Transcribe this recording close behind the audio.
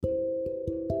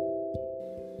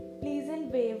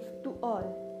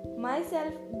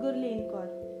myself Gurleen Kaur.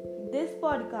 This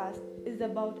podcast is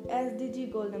about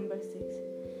SDG goal number 6.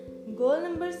 Goal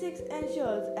number 6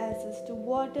 ensures access to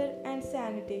water and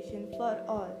sanitation for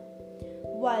all.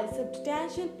 While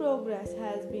substantial progress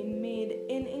has been made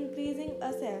in increasing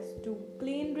access to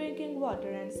clean drinking water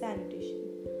and sanitation,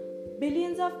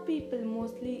 billions of people,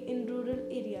 mostly in rural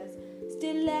areas,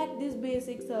 still lack these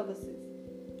basic services.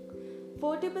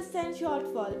 40%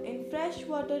 shortfall in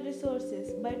freshwater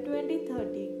resources by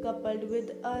 2030, coupled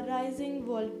with a rising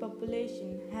world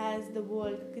population, has the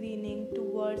world careening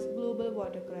towards global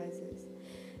water crisis.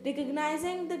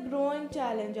 Recognizing the growing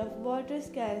challenge of water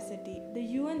scarcity, the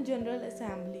UN General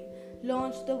Assembly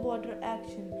launched the Water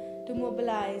Action to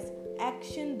mobilize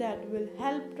action that will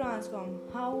help transform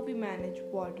how we manage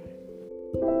water.